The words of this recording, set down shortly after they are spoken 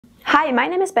Hi, my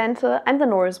name is Bente, I'm the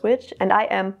Norse witch, and I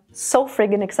am so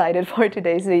friggin' excited for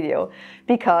today's video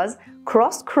because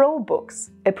Crossed Crow Books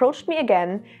approached me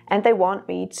again and they want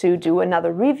me to do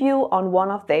another review on one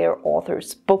of their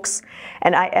authors' books.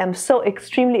 And I am so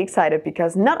extremely excited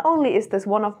because not only is this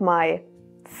one of my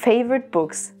favorite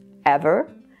books ever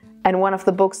and one of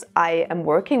the books I am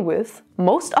working with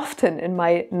most often in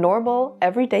my normal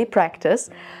everyday practice,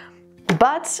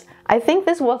 but I think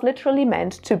this was literally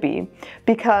meant to be,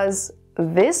 because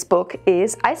this book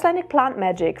is Icelandic Plant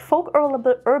Magic, Folk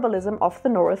Herbalism of the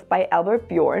North by Albert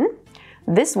Björn.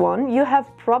 This one, you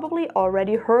have probably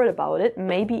already heard about it,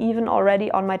 maybe even already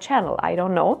on my channel, I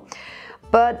don't know.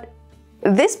 But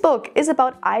this book is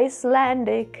about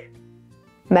Icelandic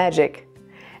magic.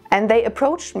 And they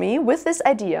approached me with this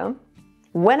idea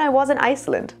when I was in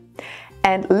Iceland.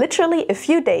 And literally a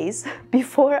few days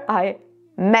before I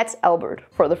met Albert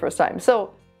for the first time.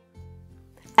 So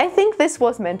I think this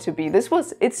was meant to be.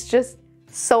 It's just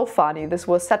so funny. This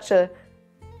was such a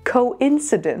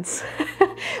coincidence.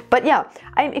 But yeah,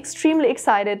 I'm extremely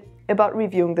excited about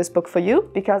reviewing this book for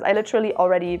you because I literally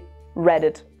already read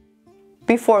it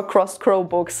before Crossed Crow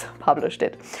Books published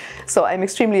it. So I'm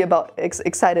extremely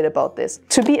excited about this.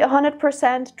 To be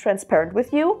 100% transparent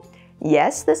with you,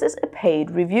 yes, this is a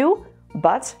paid review,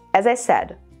 but as I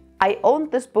said, I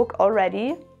owned this book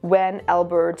already when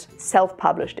Albert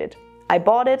self-published it. I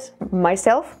bought it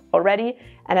myself already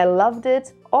and I loved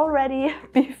it already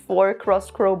before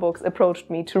Crossed Crow Books approached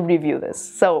me to review this.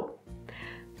 So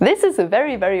this is a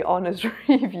very, very honest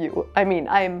review. I mean,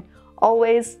 I'm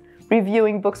always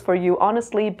reviewing books for you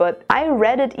honestly, but I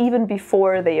read it even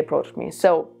before they approached me.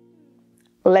 So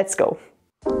let's go.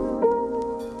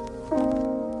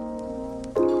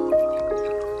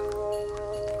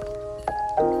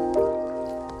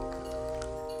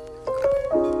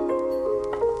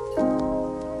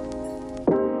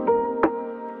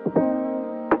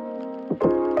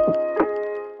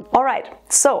 Alright,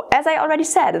 so as I already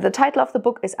said, the title of the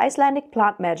book is Icelandic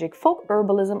Plant Magic, Folk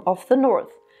Herbalism of the North.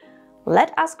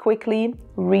 Let us quickly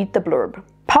read the blurb.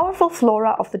 Powerful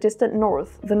flora of the distant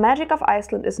north, the magic of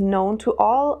Iceland is known to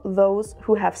all those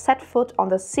who have set foot on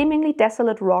the seemingly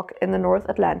desolate rock in the North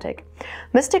Atlantic.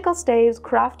 Mystical staves,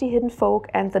 crafty hidden folk,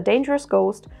 and the dangerous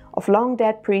ghost of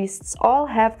long-dead priests all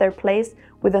have their place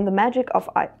within the magic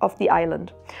of the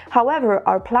island. However,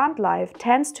 our plant life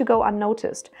tends to go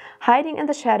unnoticed, hiding in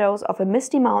the shadows of a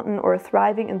misty mountain or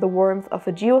thriving in the warmth of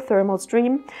a geothermal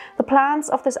stream. The plants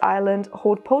of this island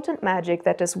hold potent magic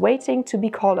that is waiting to be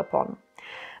called upon.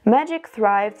 Magic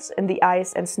thrives in the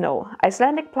ice and snow.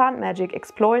 Icelandic Plant Magic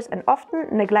explores an often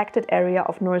neglected area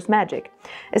of Norse magic.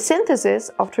 A synthesis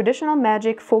of traditional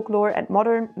magic, folklore, and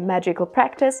modern magical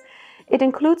practice, it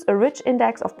includes a rich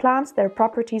index of plants, their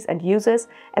properties and uses,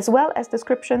 as well as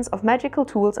descriptions of magical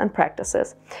tools and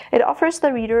practices. It offers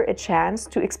the reader a chance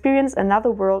to experience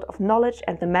another world of knowledge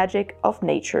and the magic of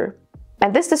nature.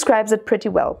 And this describes it pretty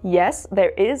well. Yes,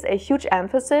 there is a huge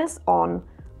emphasis on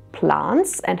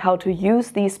plants and how to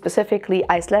use these specifically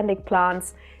Icelandic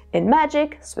plants in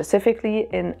magic, specifically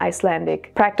in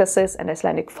Icelandic practices and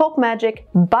Icelandic folk magic,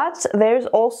 but there's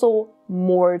also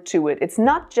more to it. It's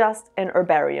not just an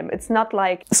herbarium. It's not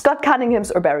like Scott Cunningham's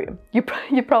herbarium. You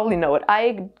probably know it.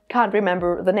 I can't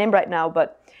remember the name right now,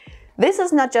 but this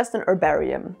is not just an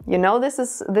herbarium. You know, this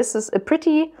is a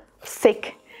pretty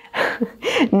thick,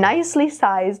 nicely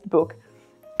sized book.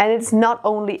 And it's not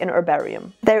only an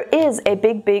herbarium. There is a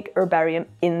big herbarium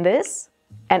in this,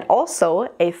 and also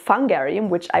a fungarium,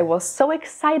 which I was so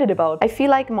excited about. I feel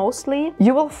like mostly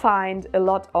you will find a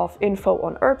lot of info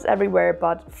on herbs everywhere,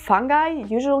 but fungi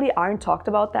usually aren't talked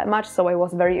about that much, so I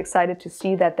was very excited to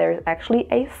see that there's actually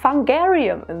a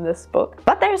fungarium in this book.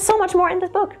 But there's so much more in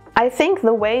this book. I think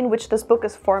the way in which this book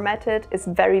is formatted is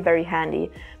very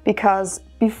handy, because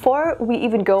before we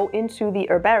even go into the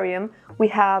herbarium, we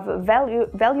have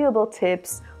valuable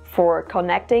tips for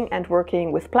connecting and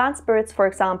working with plant spirits, for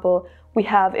example. We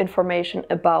have information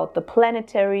about the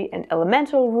planetary and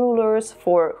elemental rulers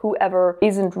for whoever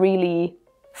isn't really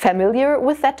familiar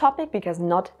with that topic, because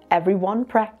not everyone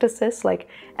practices like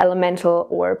elemental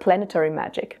or planetary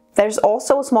magic. There's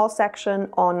also a small section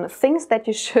on things that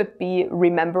you should be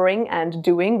remembering and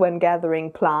doing when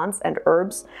gathering plants and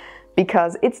herbs,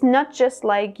 because it's not just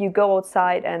like you go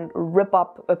outside and rip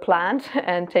up a plant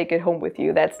and take it home with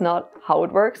you. That's not how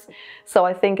it works. So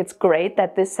I think it's great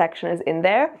that this section is in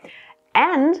there.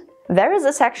 And there is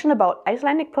a section about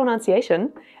Icelandic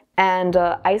pronunciation and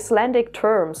Icelandic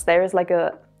terms. There is like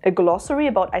a glossary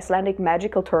about Icelandic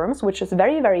magical terms, which is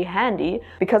very handy,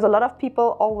 because a lot of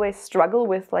people always struggle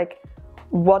with like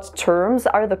what terms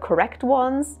are the correct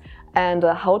ones and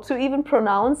how to even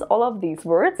pronounce all of these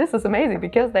words. This is amazing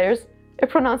because there's a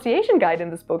pronunciation guide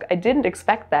in this book. I didn't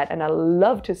expect that, and I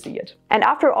love to see it. And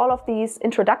after all of these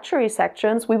introductory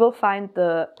sections, we will find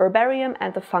the herbarium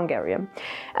and the fungarium.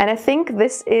 And I think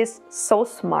this is so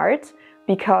smart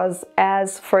because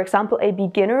as, for example, a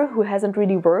beginner who hasn't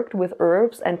really worked with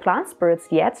herbs and plant spirits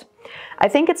yet, I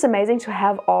think it's amazing to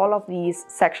have all of these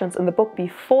sections in the book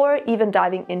before even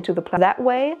diving into the plant. That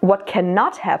way, what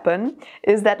cannot happen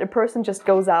is that a person just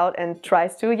goes out and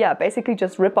tries to, basically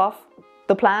just rip off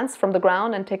the plants from the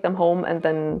ground and take them home and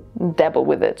then dabble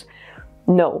with it.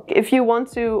 No. If you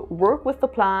want to work with the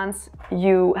plants,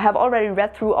 you have already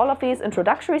read through all of these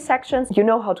introductory sections. You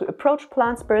know how to approach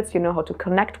plant spirits, you know how to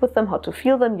connect with them, how to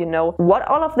feel them, you know what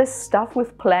all of this stuff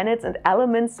with planets and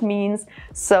elements means.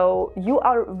 So you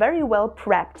are very well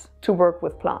prepped to work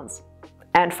with plants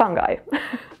and fungi.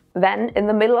 Then in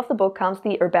the middle of the book comes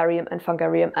the herbarium and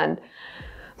fungarium, and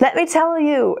let me tell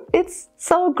you, it's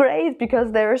so great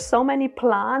because there are so many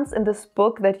plants in this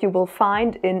book that you will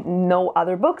find in no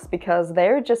other books, because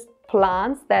they're just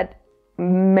plants that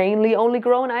mainly only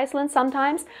grow in Iceland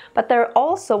sometimes, but there are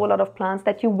also a lot of plants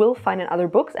that you will find in other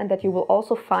books and that you will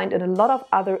also find in a lot of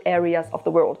other areas of the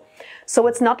world. So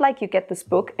it's not like you get this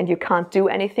book and you can't do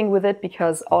anything with it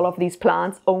because all of these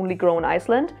plants only grow in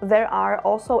Iceland. There are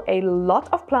also a lot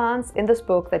of plants in this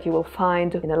book that you will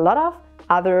find in a lot of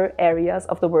other areas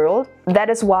of the world. That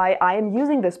is why I am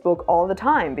using this book all the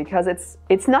time, because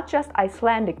it's not just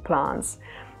Icelandic plants.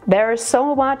 There is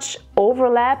so much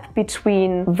overlap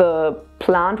between the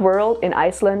plant world in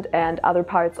Iceland and other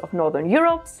parts of Northern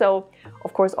Europe. So,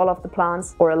 of course, all of the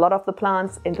plants, or a lot of the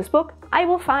plants in this book, I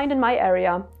will find in my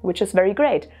area, which is very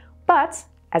great. But,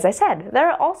 as I said,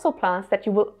 there are also plants that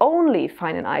you will only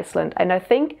find in Iceland. And I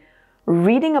think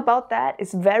reading about that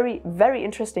is very, very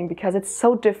interesting because it's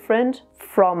so different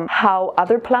from how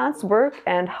other plants work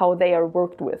and how they are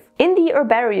worked with. In the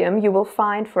herbarium, you will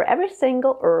find for every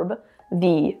single herb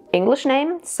the English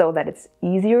name, so that it's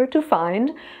easier to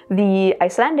find, the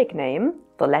Icelandic name,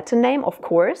 the Latin name, of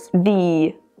course,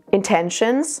 the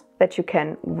intentions that you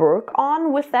can work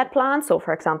on with that plant, so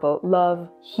for example, love,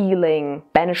 healing,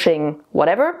 banishing,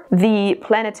 whatever, the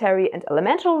planetary and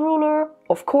elemental ruler,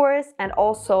 of course, and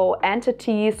also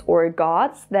entities or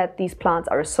gods that these plants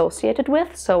are associated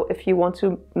with. So if you want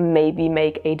to maybe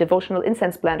make a devotional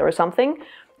incense plant or something,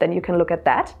 then you can look at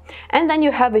that. And then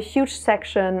you have a huge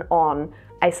section on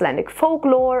Icelandic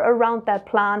folklore around that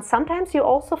plant. Sometimes you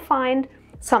also find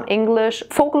some English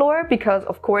folklore because,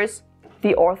 of course,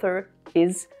 the author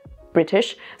is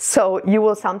British, so you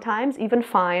will sometimes even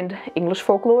find English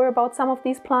folklore about some of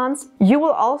these plants. You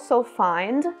will also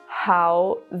find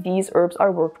how these herbs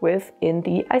are worked with in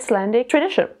the Icelandic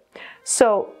tradition.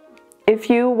 So if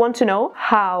you want to know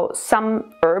how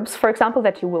some herbs, for example,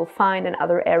 that you will find in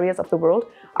other areas of the world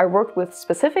are worked with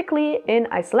specifically in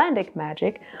Icelandic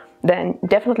magic, then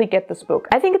definitely get this book.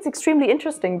 I think it's extremely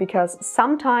interesting because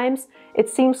sometimes it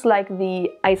seems like the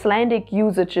Icelandic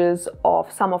usages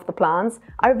of some of the plants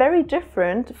are very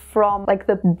different from like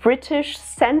the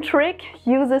British-centric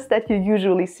uses that you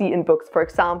usually see in books. For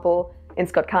example, in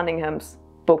Scott Cunningham's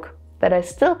book that I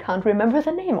still can't remember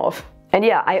the name of. And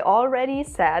yeah, I already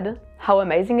said how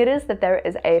amazing it is that there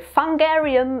is a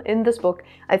fungarium in this book.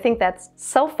 I think that's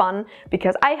so fun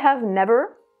because I have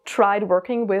never tried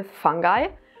working with fungi,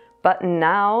 but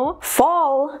now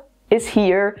fall is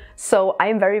here. So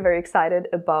I'm very, very excited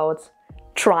about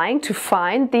trying to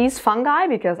find these fungi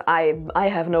because I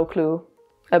have no clue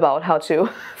about how to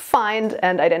find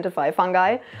and identify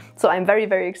fungi. So I'm very,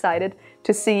 very excited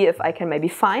to see if I can maybe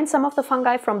find some of the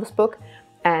fungi from this book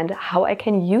and how I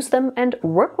can use them and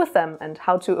work with them and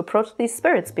how to approach these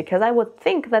spirits, because I would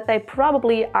think that they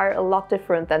probably are a lot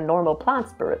different than normal plant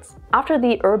spirits. After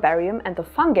the herbarium and the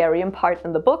fungarium part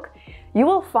in the book, you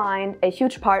will find a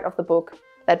huge part of the book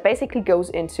that basically goes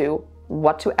into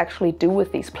what to actually do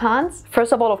with these plants.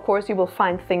 First of all, of course, you will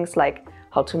find things like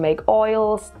how to make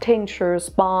oils, tinctures,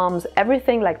 balms,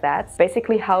 everything like that.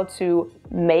 Basically how to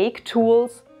make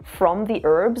tools from the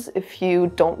herbs if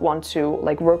you don't want to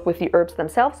like work with the herbs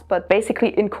themselves, but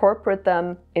basically incorporate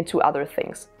them into other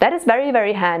things. That is very,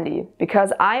 very handy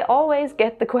because I always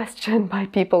get the question by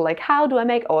people like, how do I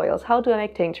make oils? How do I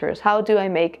make tinctures? How do I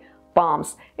make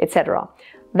balms, etc.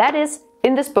 That is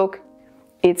in this book.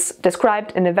 It's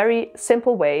described in a very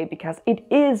simple way because it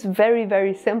is very,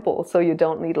 very simple, so you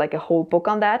don't need like a whole book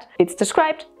on that. It's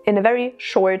described in a very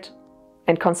short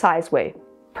and concise way.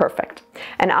 Perfect.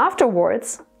 And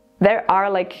afterwards, there are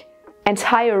like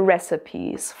entire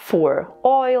recipes for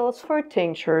oils, for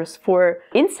tinctures, for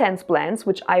incense blends,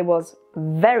 which I was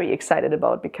very excited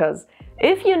about because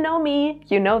If you know me,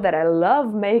 you know that I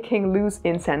love making loose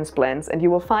incense blends, and you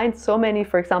will find so many,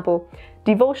 for example,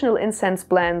 devotional incense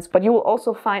blends, but you will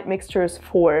also find mixtures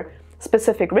for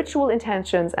specific ritual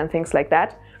intentions and things like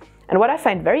that. And what I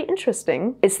find very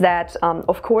interesting is that,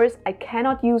 of course, I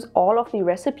cannot use all of the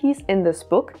recipes in this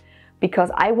book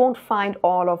because I won't find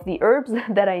all of the herbs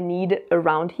that I need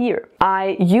around here.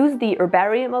 I use the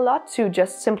herbarium a lot to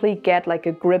just simply get like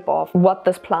a grip of what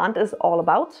this plant is all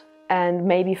about, and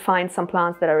maybe find some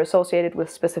plants that are associated with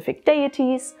specific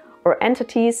deities or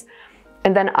entities.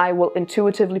 And then I will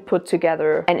intuitively put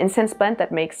together an incense blend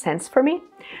that makes sense for me.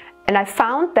 And I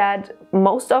found that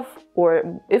most of,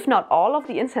 or if not all of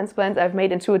the incense blends I've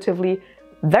made intuitively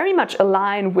very much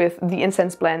align with the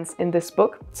incense blends in this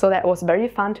book. So that was very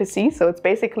fun to see. So it's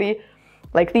basically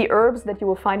like the herbs that you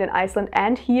will find in Iceland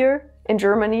and here in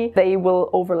Germany, they will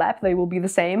overlap, they will be the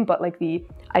same, but like the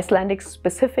Icelandic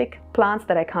specific plants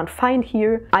that I can't find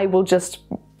here, I will just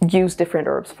use different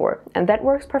herbs for. And that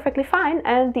works perfectly fine,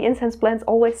 and the incense blends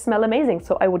always smell amazing.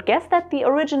 So I would guess that the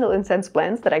original incense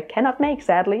blends that I cannot make,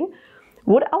 sadly,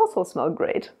 would also smell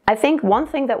great. I think one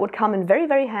thing that would come in very,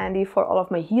 very handy for all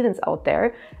of my heathens out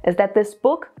there is that this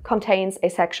book contains a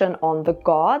section on the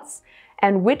gods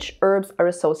and which herbs are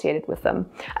associated with them.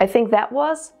 I think that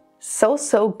was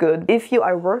so good. If you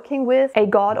are working with a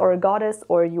god or a goddess,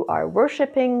 or you are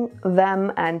worshipping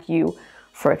them and you,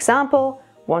 for example,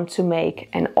 want to make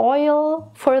an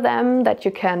oil for them that you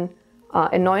can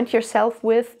anoint yourself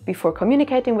with before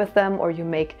communicating with them, or you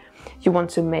want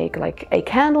to make like a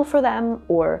candle for them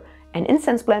or an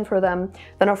incense blend for them,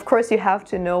 then of course you have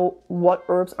to know what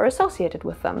herbs are associated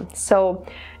with them. So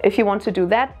if you want to do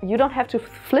that, you don't have to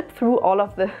flip through all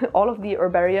of the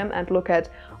herbarium and look at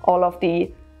all of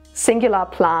the singular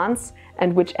plants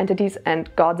and which entities and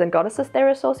gods and goddesses they're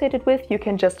associated with. You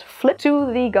can just flip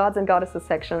to the gods and goddesses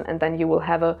section, and then you will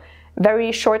have a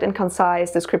very short and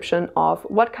concise description of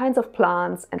what kinds of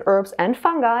plants and herbs and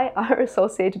fungi are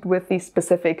associated with these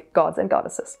specific gods and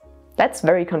goddesses. That's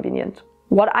very convenient.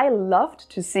 What I loved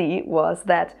to see was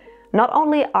that not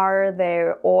only are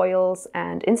there oils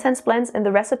and incense blends in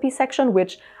the recipe section,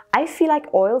 which I feel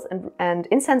like oils and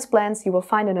incense blends you will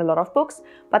find in a lot of books,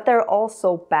 but there are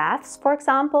also baths, for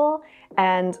example,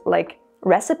 and like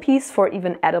recipes for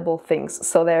even edible things.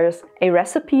 So there's a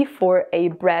recipe for a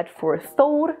bread for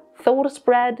Thor's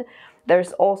bread.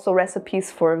 There's also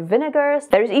recipes for vinegars.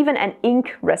 There's even an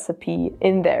ink recipe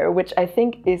in there, which I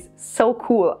think is so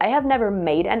cool. I have never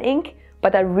made an ink,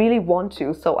 but I really want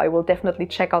to, so I will definitely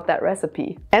check out that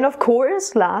recipe. And of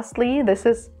course, lastly, this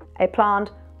is a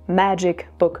plant magic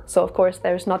book. So of course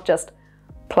there's not just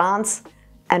plants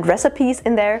and recipes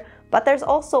in there, but there's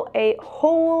also a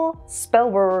whole spell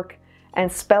work and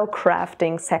spell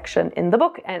crafting section in the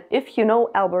book. And if you know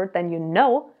Albert, then you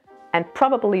know and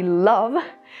probably love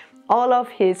all of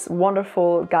his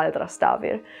wonderful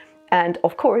galdrastafir. And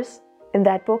of course, in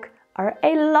that book are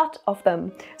a lot of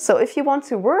them. So if you want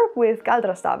to work with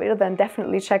galdrastafir, then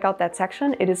definitely check out that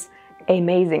section. It is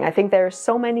amazing. I think there are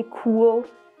so many cool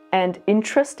and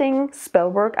interesting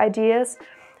spellwork ideas,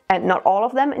 and not all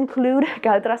of them include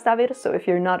galdrastafir. So if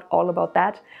you're not all about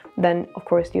that, then of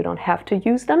course you don't have to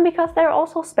use them, because there are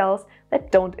also spells that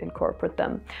don't incorporate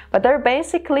them. But they're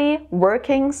basically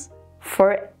workings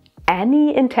for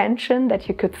any intention that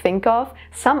you could think of.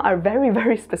 Some are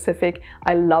very specific.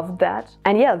 I love that.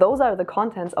 And yeah, those are the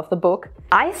contents of the book.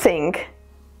 I think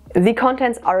the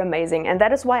contents are amazing, and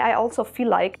that is why I also feel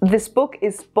like this book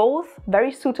is both very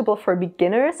suitable for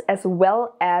beginners as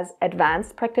well as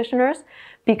advanced practitioners,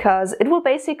 because it will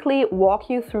basically walk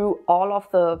you through all of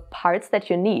the parts that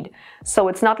you need. So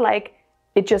it's not like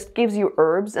it just gives you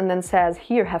herbs and then says,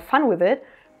 here, have fun with it.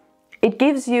 It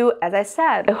gives you, as I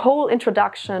said, a whole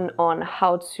introduction on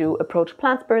how to approach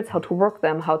plant spirits, how to work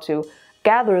them, how to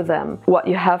gather them, what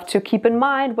you have to keep in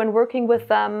mind when working with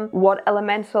them, what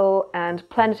elemental and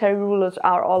planetary rulers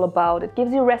are all about. It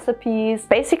gives you recipes,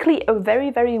 basically a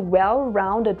very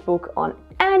well-rounded book on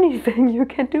anything you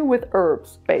can do with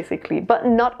herbs, basically. But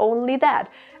not only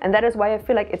that, and that is why I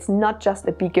feel like it's not just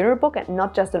a beginner book and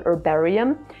not just an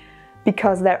herbarium,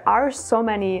 because there are so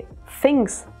many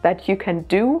things that you can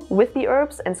do with the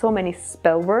herbs and so many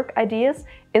spellwork ideas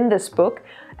in this book.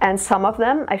 And some of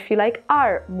them I feel like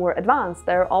are more advanced.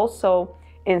 There are also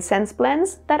incense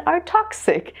blends that are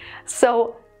toxic.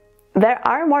 So there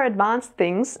are more advanced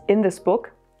things in this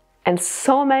book, and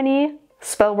so many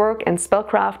spellwork and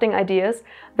spellcrafting ideas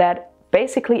that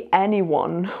basically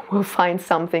anyone will find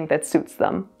something that suits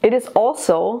them. It is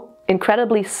also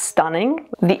incredibly stunning.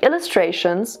 The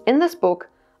illustrations in this book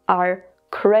are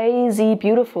crazy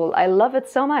beautiful. I love it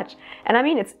so much. And I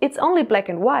mean, it's only black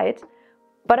and white,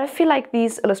 But I feel like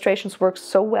these illustrations work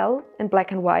so well in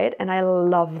black and white, and I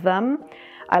love them.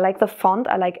 I like the font,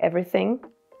 I like everything.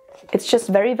 It's just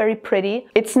very, very pretty.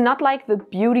 It's not like the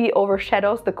beauty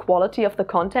overshadows the quality of the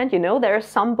content, you know? There are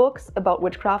some books about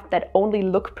witchcraft that only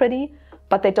look pretty,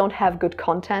 but they don't have good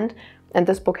content. And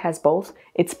this book has both.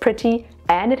 It's pretty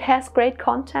and it has great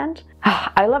content.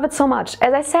 I love it so much.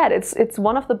 As I said, it's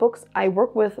one of the books I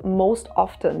work with most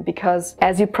often because,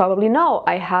 as you probably know,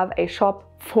 I have a shop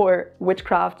for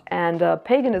witchcraft and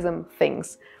paganism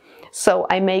things. So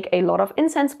I make a lot of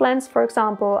incense blends, for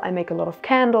example. I make a lot of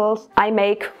candles. I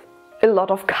make a lot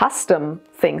of custom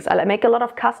things. I make a lot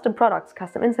of custom products,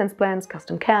 custom incense blends,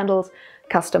 custom candles,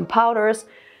 custom powders.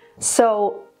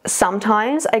 So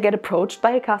sometimes I get approached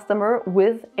by a customer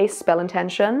with a spell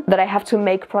intention that I have to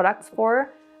make products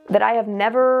for that I have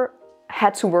never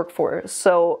had to work for.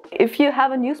 So if you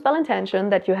have a new spell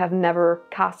intention that you have never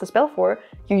cast a spell for,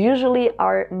 you usually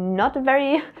are not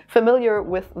very familiar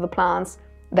with the plants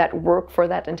that work for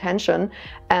that intention.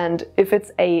 And if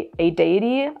it's a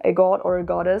deity, a god or a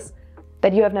goddess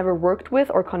that you have never worked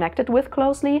with or connected with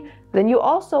closely, then you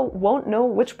also won't know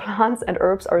which plants and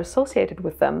herbs are associated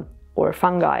with them, or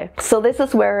fungi. So this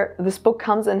is where this book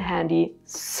comes in handy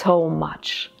so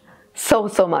much.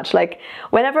 So much. Like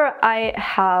whenever I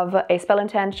have a spell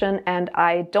intention and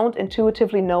I don't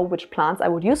intuitively know which plants I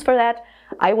would use for that,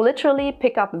 I will literally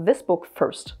pick up this book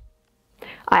first.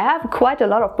 I have quite a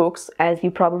lot of books, as you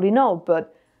probably know,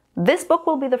 but this book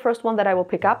will be the first one that I will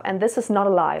pick up, and this is not a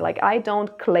lie. Like, I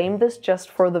don't claim this just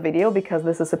for the video because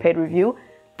this is a paid review.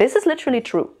 This is literally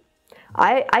true.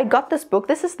 I got this book.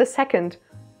 This is the second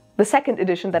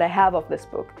edition that I have of this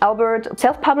book. Albert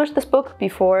self-published this book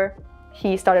before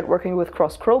he started working with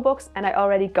Cross Crow Books, and I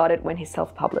already got it when he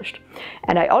self-published.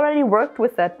 And I already worked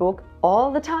with that book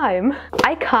all the time.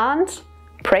 I can't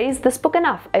praise this book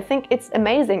enough. I think it's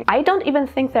amazing. I don't even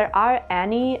think there are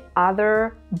any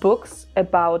other books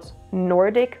about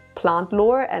Nordic plant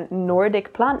lore and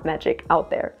Nordic plant magic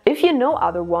out there. If you know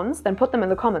other ones, then put them in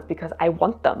the comments because I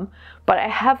want them. But I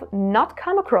have not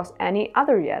come across any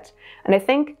other yet. And I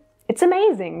think it's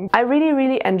amazing. I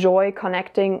really enjoy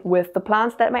connecting with the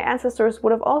plants that my ancestors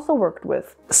would have also worked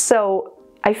with. So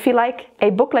I feel like a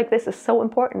book like this is so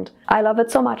important. I love it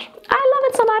so much. I love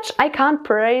it so much. I can't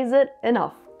praise it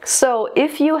enough. So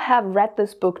if you have read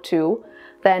this book too,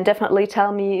 then definitely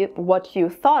tell me what you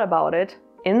thought about it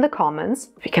in the comments,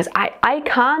 because I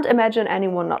can't imagine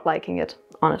anyone not liking it,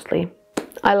 honestly.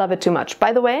 I love it too much.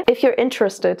 By the way, if you're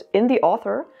interested in the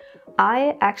author,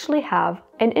 I actually have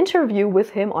an interview with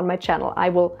him on my channel. I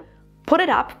will put it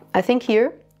up, I think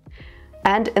here,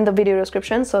 and in the video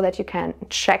description so that you can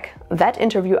check that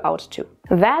interview out too.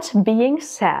 That being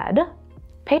said,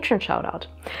 patron shout out.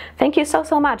 Thank you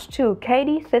so much to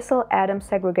Katie, Thistle, Adam,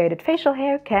 Segregated Facial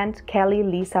Hair, Kent, Kelly,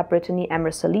 Lisa, Brittany,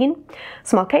 Emma, Celine,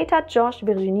 Small Kata, Josh,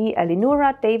 Virginie,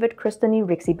 Elinora, David, Kristany,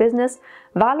 Rixie Business,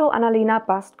 Valo, Annalena,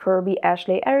 Bast, Kirby,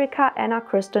 Ashley, Erica, Anna,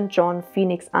 Kristen, John,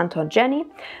 Phoenix, Anton, Jenny,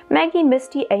 Maggie,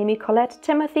 Misty, Amy, Colette,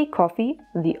 Timothy, Coffee,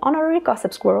 the Honorary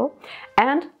Gossip Squirrel,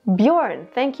 and Bjorn.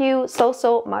 Thank you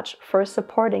so much for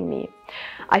supporting me.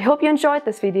 I hope you enjoyed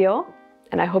this video,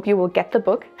 and I hope you will get the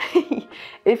book.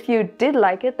 If you did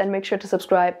like it, then make sure to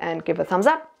subscribe and give a thumbs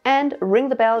up and ring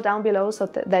the bell down below so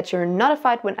that you're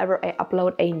notified whenever I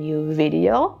upload a new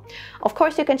video. Of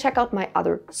course, you can check out my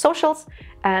other socials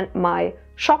and my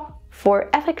shop for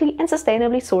ethically and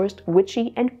sustainably sourced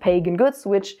witchy and pagan goods,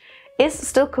 which is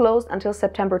still closed until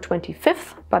September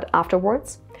 25th, but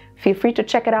afterwards, feel free to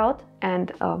check it out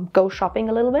and go shopping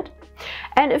a little bit.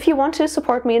 And if you want to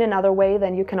support me in another way,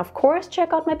 then you can of course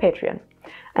check out my Patreon.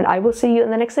 And I will see you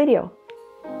in the next video.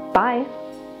 Bye!